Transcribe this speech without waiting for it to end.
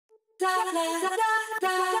I'm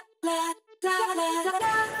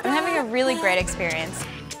having a really great experience.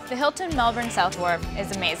 The Hilton Melbourne South Wharf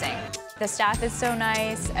is amazing. The staff is so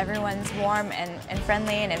nice, everyone's warm and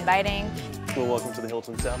friendly and inviting. Well, welcome to the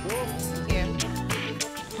Hilton South Wharf. Thank you.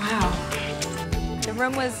 Wow. The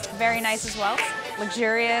room was very nice as well,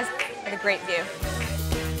 luxurious, with a great view.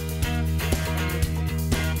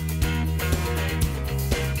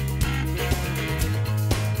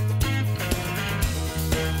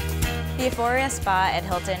 The Euphoria Spa at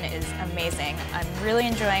Hilton is amazing. I'm really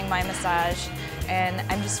enjoying my massage and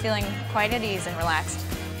I'm just feeling quite at ease and relaxed.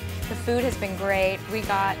 The food has been great. We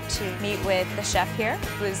got to meet with the chef here.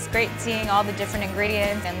 It was great seeing all the different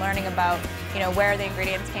ingredients and learning about, where the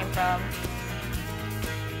ingredients came from.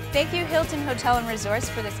 Thank you Hilton Hotel and Resorts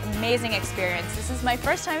for this amazing experience. This is my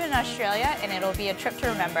first time in Australia and it'll be a trip to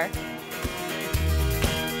remember.